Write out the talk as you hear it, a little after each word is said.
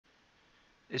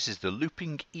This is the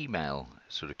looping email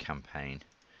sort of campaign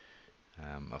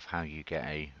of how you get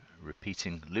a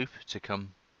repeating loop to come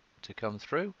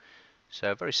through.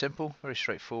 So very simple, very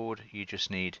straightforward. You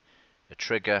just need a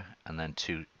trigger and then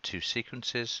two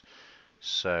sequences.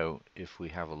 So if we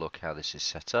have a look how this is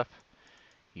set up,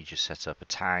 you just set up a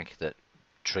tag that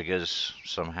triggers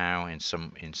somehow in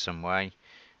some way.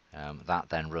 That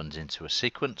then runs into a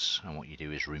sequence, and what you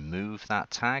do is remove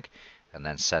that tag and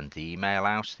then send the email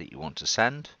out that you want to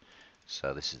send.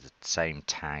 So this is the same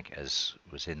tag as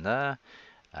was in there.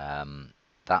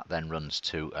 That then runs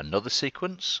to another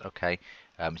sequence. Okay,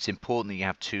 it's important that you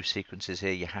have two sequences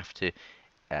here. You have to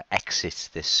exit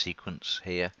this sequence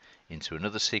here into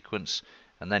another sequence,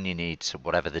 and then you need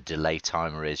whatever the delay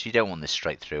timer is. You don't want this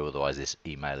straight through, otherwise this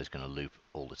email is going to loop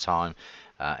all the time.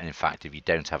 And in fact, if you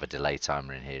don't have a delay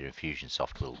timer in here,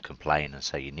 Infusionsoft will complain and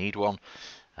say you need one.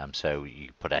 So you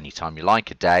put any time you like,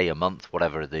 a day, a month,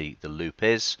 whatever the loop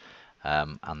is,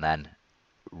 and then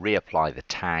reapply the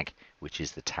tag, which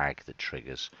is the tag that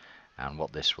triggers. And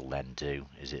what this will then do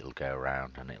is it'll go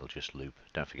around and it'll just loop.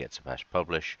 Don't forget to press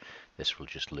publish. This will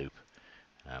just loop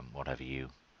whatever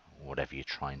you're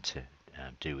trying to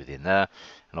do within there.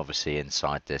 And obviously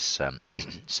inside this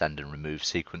send and remove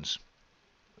sequence,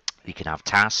 you can have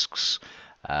tasks,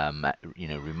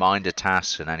 reminder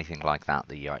tasks and anything like that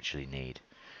that you actually need.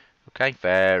 Okay,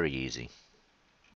 very easy.